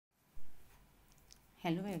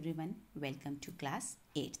Hello everyone, welcome to class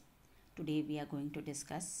 8. Today we are going to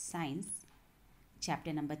discuss science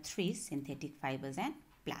chapter number 3, synthetic fibers and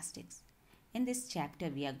plastics. In this chapter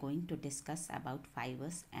we are going to discuss about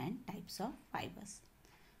fibers and types of fibers.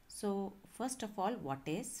 So first of all, what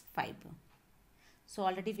is fiber? So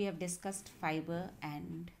already we have discussed fiber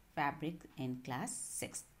and fabric in class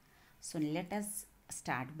 6. So let us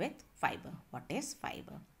start with fiber. What is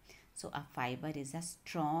fiber? So a fiber is a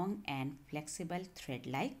strong and flexible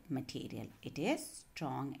thread-like material. It is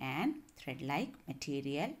strong and thread-like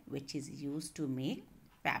material which is used to make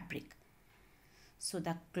fabric. So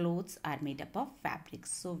the clothes are made up of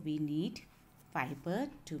fabrics. So we need fiber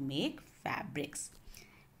to make fabrics.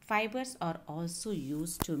 Fibers are also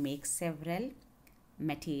used to make several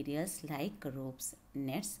materials like ropes,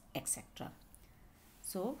 nets, etc.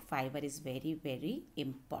 So fiber is very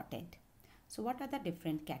important. So what are the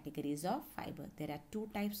different categories of fiber? There are two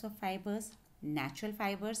types of fibers, natural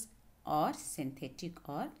fibers or synthetic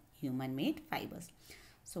or human-made fibers.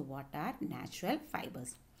 So what are natural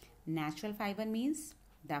fibers? Natural fiber means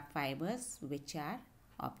the fibers which are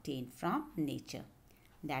obtained from nature.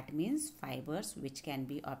 That means fibers which can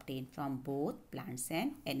be obtained from both plants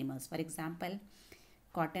and animals. For example,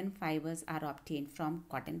 cotton fibers are obtained from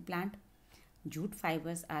cotton plant. Jute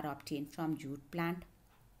fibers are obtained from jute plant.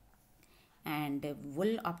 And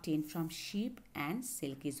wool obtained from sheep, and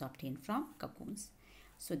silk is obtained from cocoons.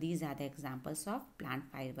 So these are the examples of plant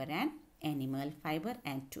fiber and animal fiber,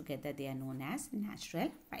 and together they are known as natural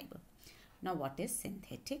fiber. Now what is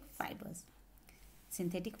synthetic fibers?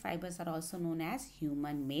 Synthetic fibers are also known as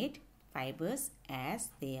human made fibers, as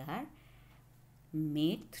they are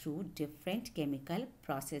made through different chemical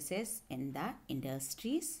processes in the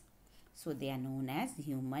industries. So they are known as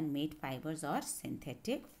human made fibers or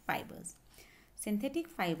synthetic fibers. Synthetic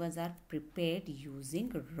fibers are prepared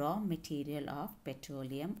using raw material of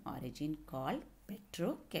petroleum origin called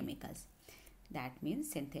petrochemicals. That means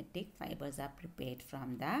synthetic fibers are prepared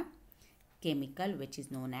from the chemical which is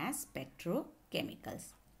known as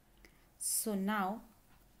petrochemicals. So now,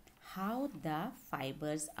 how the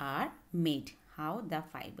fibers are made?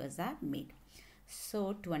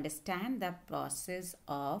 So to understand the process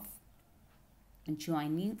of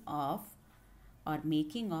joining of or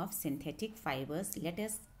making of synthetic fibers, let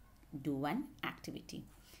us do one activity.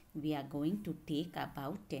 We are going to take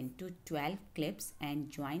about 10 to 12 clips and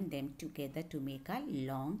join them together to make a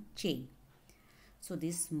long chain. So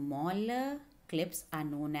these smaller clips are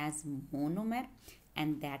known as monomer,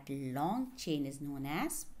 and that long chain is known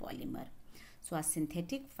as polymer. So a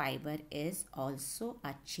synthetic fiber is also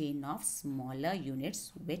a chain of smaller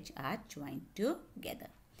units which are joined together.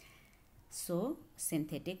 So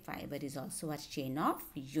synthetic fiber is also a chain of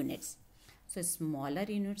units. So smaller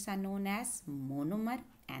units are known as monomer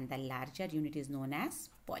and the larger unit is known as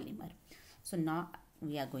polymer. So now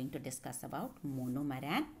we are going to discuss about monomer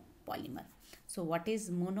and polymer. So what is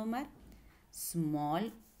monomer? Small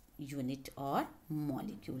unit or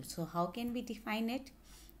molecule. So how can we define it?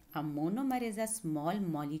 A monomer is a small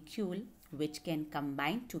molecule which can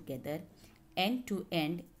combine together end to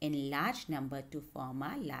end in large number to form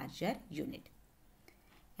a larger unit.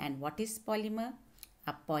 And what is polymer?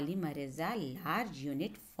 A polymer is a large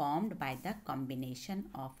unit formed by the combination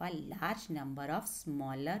of a large number of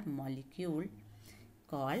smaller molecules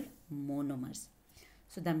called monomers.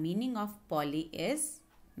 So the meaning of poly is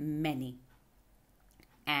many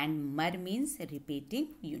and mer means repeating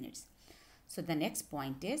units. So the next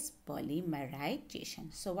point is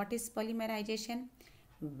polymerization. So what is polymerization?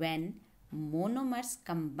 When monomers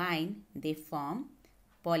combine, they form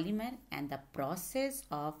polymer, and the process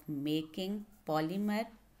of making polymer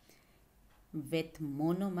with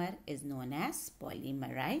monomer is known as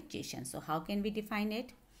polymerization. So how can we define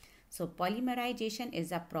it? So polymerization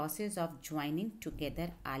is a process of joining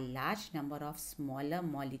together a large number of smaller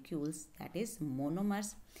molecules, that is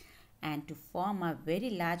monomers, and to form a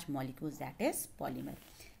very large molecules, that is polymer.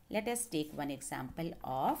 Let us take one example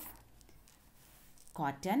of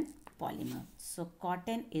cotton polymer. So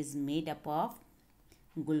cotton is made up of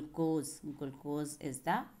glucose. Glucose is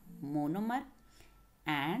the monomer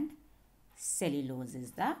and cellulose is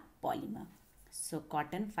the polymer. So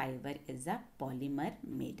cotton fiber is a polymer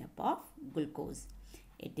made up of glucose.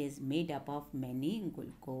 It is made up of many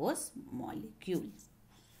glucose molecules,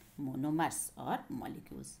 monomers or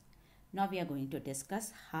molecules. Now we are going to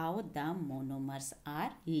discuss how the monomers are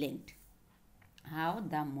linked. How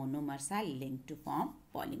the monomers are linked to form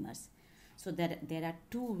polymers. So there are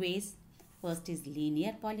two ways. First is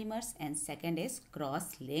linear polymers and second is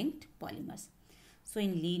cross-linked polymers. So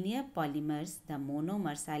in linear polymers, the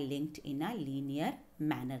monomers are linked in a linear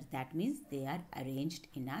manner. That means they are arranged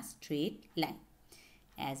in a straight line,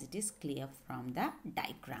 as it is clear from the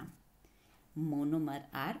diagram. Monomer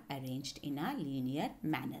are arranged in a linear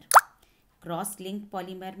manner. Cross-linked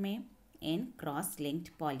polymer में, in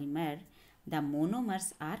cross-linked polymer, the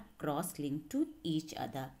monomers are cross-linked to each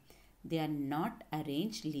other. They are not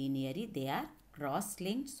arranged linearly, they are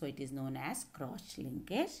cross-linked, so it is known as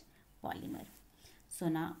cross-linkage polymer. So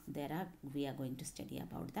now we are going to study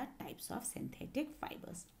about the types of synthetic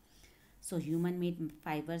fibers. So human-made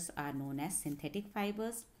fibers are known as synthetic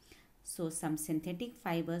fibers. So some synthetic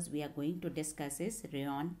fibers we are going to discuss is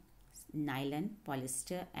rayon, nylon,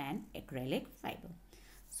 polyester and acrylic fiber.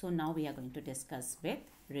 So now we are going to discuss with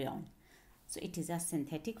rayon. So it is a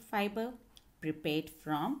synthetic fiber prepared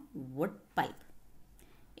from wood pulp.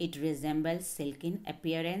 It resembles silk in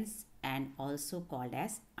appearance and also called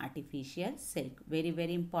as artificial silk. Very,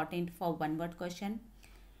 very important for one word question.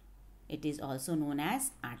 It is also known as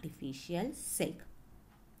artificial silk.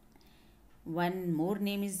 One more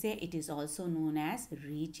name is there. It is also known as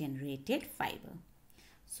regenerated fiber.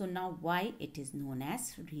 So now why it is known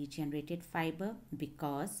as regenerated fiber?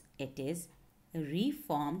 Because it is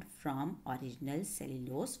reformed from original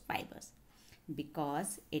cellulose fibers.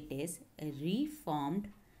 Because it is reformed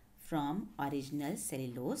from original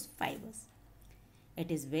cellulose fibers. It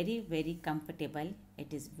is very, very comfortable.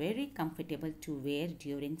 It is very comfortable to wear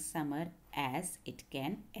during summer as it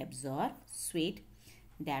can absorb sweat.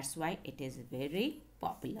 That's why it is very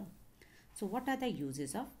popular. So what are the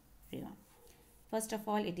uses of rayon? First of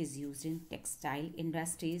all, it is used in textile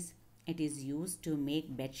industries. It is used to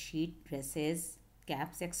make bed sheet, dresses,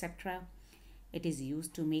 caps, etc. It is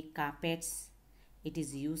used to make carpets. It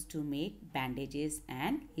is used to make bandages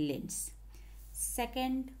and lints.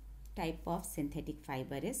 Second type of synthetic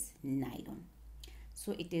fiber is nylon.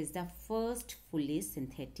 So it is the first fully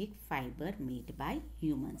synthetic fiber made by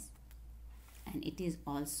humans. And it is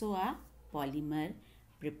also a polymer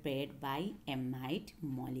prepared by amide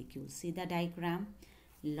molecules. See the diagram.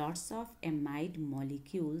 Lots of amide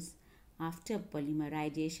molecules, after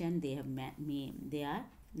polymerization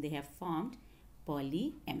they have formed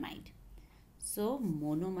polyamide. So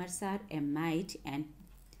monomers are amide and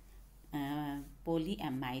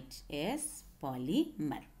polyamide is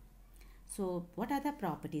polymer. So what are the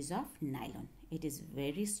properties of nylon? It is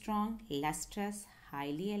very strong, lustrous,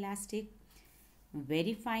 highly elastic,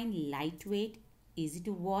 very fine, lightweight, easy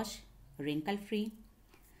to wash, wrinkle free.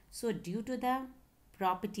 So due to the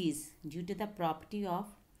property of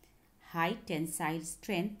high tensile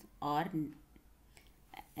strength, or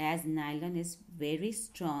as nylon is very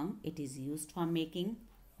strong, it is used for making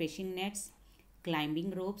fishing nets,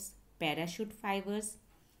 climbing ropes, parachute fibers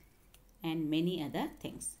and many other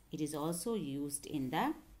things. It is also used in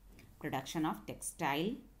the production of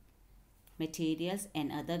textile materials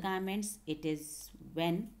and other garments. It is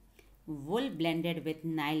when wool blended with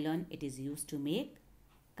nylon, it is used to make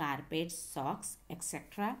carpets, socks,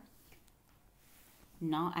 etc.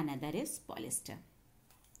 Now another is polyester.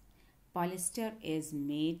 Polyester is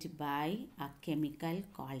made by a chemical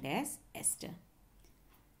called as ester.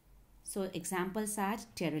 So examples are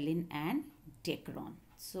terylene and dacron.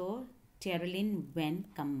 So terylene, when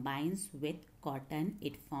combines with cotton,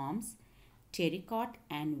 it forms terrycot,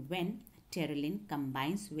 and when terylene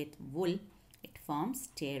combines with wool, it forms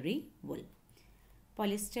terry wool.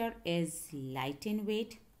 Polyester is light in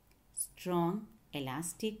weight, strong,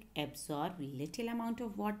 elastic, absorb little amount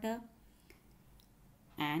of water,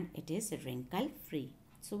 and it is wrinkle free.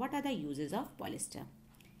 So what are the uses of polyester?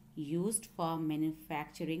 Used for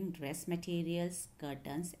manufacturing dress materials,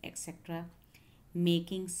 curtains, etc.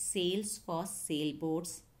 Making sails for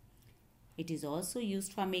sailboats. It is also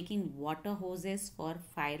used for making water hoses for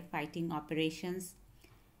firefighting operations.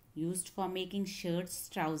 Used for making shirts,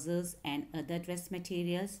 trousers and other dress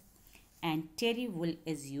materials. And terry wool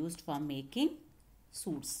is used for making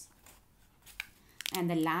suits. And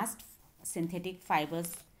the last synthetic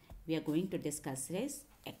fibers we are going to discuss is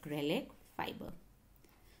acrylic fiber.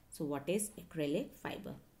 So what is acrylic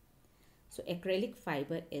fiber? So acrylic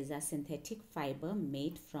fiber is a synthetic fiber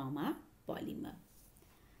made from a polymer.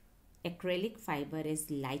 Acrylic fiber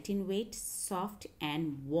is light in weight, soft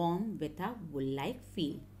and warm with a wool-like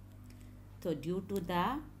feel. So due to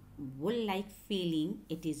the wool-like feeling,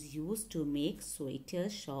 it is used to make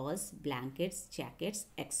sweaters, shawls, blankets, jackets,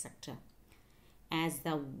 etc. As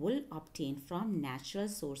the wool obtained from natural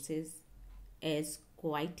sources is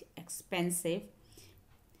quite expensive,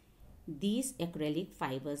 these acrylic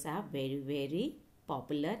fibers are very, very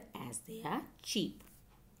popular as they are cheap.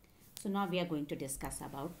 So now we are going to discuss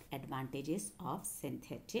about advantages of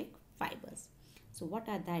synthetic fibers. So what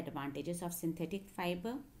are the advantages of synthetic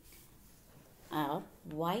fiber?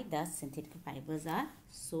 Why the synthetic fibers are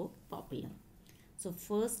so popular? So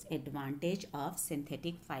first advantage of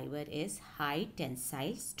synthetic fiber is high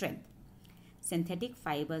tensile strength. Synthetic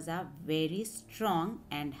fibers are very strong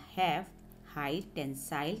and have high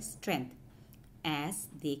tensile strength as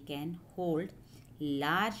they can hold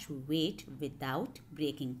large weight without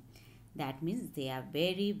breaking. That means they are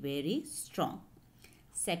very strong.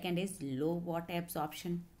 Second is low water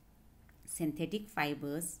absorption. Synthetic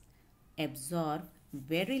fibers absorb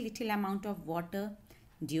very little amount of water.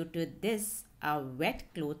 Due to this, a wet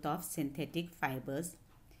cloth of synthetic fibers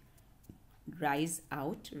dries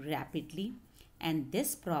out rapidly, and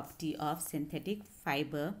this property of synthetic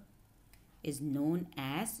fiber is known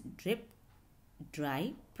as drip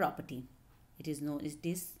dry property. It is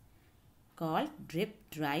called drip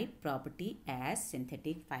dry property as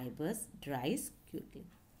synthetic fibers dries quickly.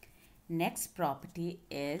 Next property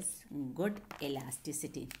is good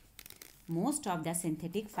elasticity. Most of the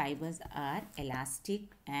synthetic fibers are elastic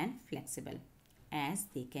and flexible as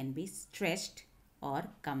they can be stretched or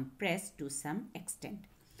compressed to some extent.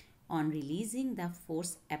 On releasing the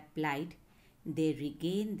force applied, they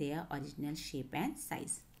regain their original shape and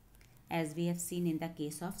size. As we have seen in the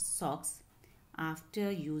case of socks, after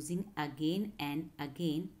using again and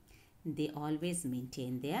again, they always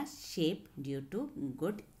maintain their shape due to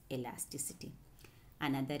good elasticity.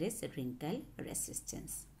 Another is wrinkle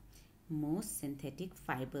resistance. Most synthetic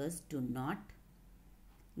fibers do not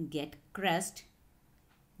get crushed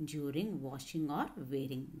during washing or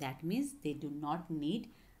wearing. That means they do not need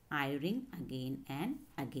ironing again and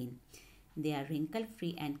again. They are wrinkle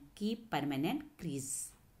free and keep permanent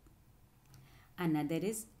crease. Another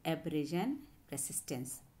is abrasion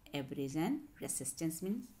resistance. Abrasion resistance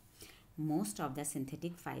means most of the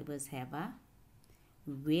synthetic fibers have a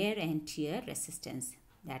wear and tear resistance.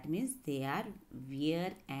 That means they are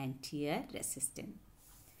wear and tear resistant.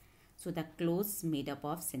 So the clothes made up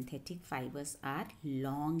of synthetic fibers are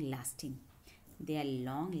long lasting. They are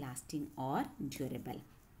long lasting or durable.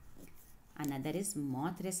 Another is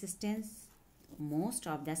moth resistance. Most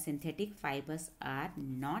of the synthetic fibers are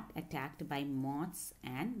not attacked by moths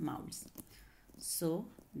and moths. So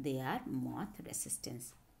they are moth resistant.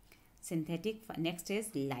 Next is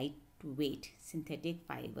lightweight. Synthetic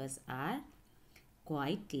fibers are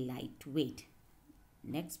quite lightweight.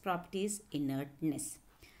 Next property is inertness.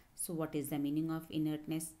 So what is the meaning of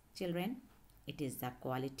inertness, children? It is the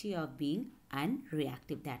quality of being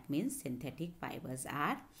unreactive. That means synthetic fibers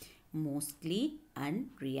are mostly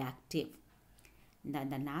unreactive. Then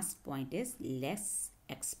the last point is less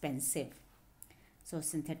expensive. So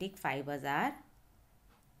synthetic fibers are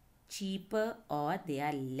cheaper or they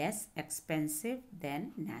are less expensive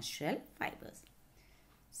than natural fibers.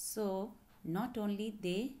 So not only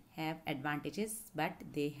they have advantages, but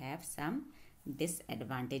they have some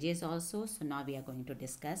disadvantages also. So now we are going to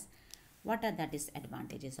discuss what are the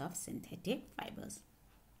disadvantages of synthetic fibers.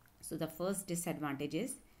 So the first disadvantage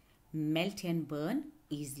is melt and burn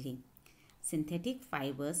easily. Synthetic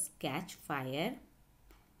fibers catch fire,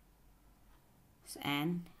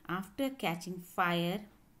 and after catching fire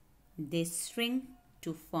they shrink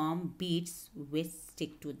to form beads which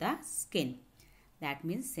stick to the skin. That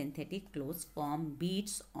means synthetic clothes form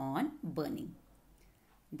beads on burning.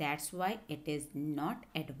 That's why it is not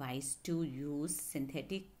advised to use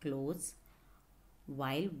synthetic clothes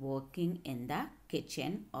while working in the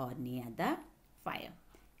kitchen or near the fire,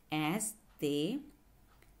 as they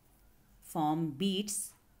form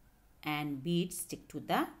beads and beads stick to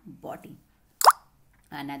the body.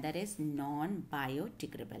 Another is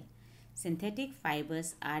non-biodegradable. Synthetic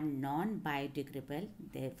fibers are non-biodegradable,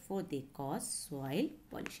 therefore they cause soil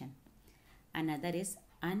pollution. Another is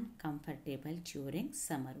uncomfortable during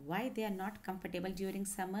summer. Why they are not comfortable during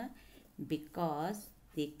summer? Because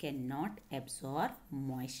they cannot absorb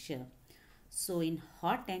moisture. So in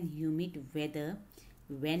hot and humid weather,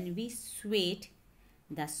 when we sweat,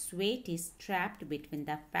 the sweat is trapped between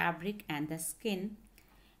the fabric and the skin,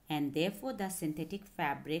 and therefore the synthetic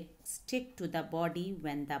fabric stick to the body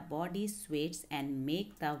when the body sweats and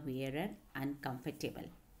make the wearer uncomfortable.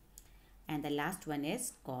 And the last one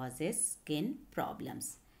is causes skin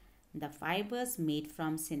problems. The fibers made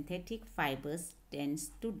from synthetic fibers tends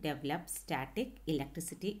to develop static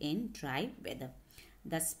electricity in dry weather.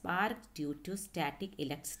 The spark due to static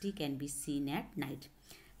electricity can be seen at night.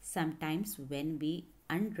 Sometimes when we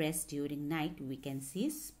undress during night, we can see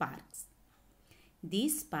sparks.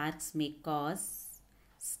 These sparks may cause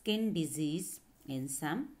skin disease in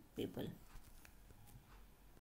some people.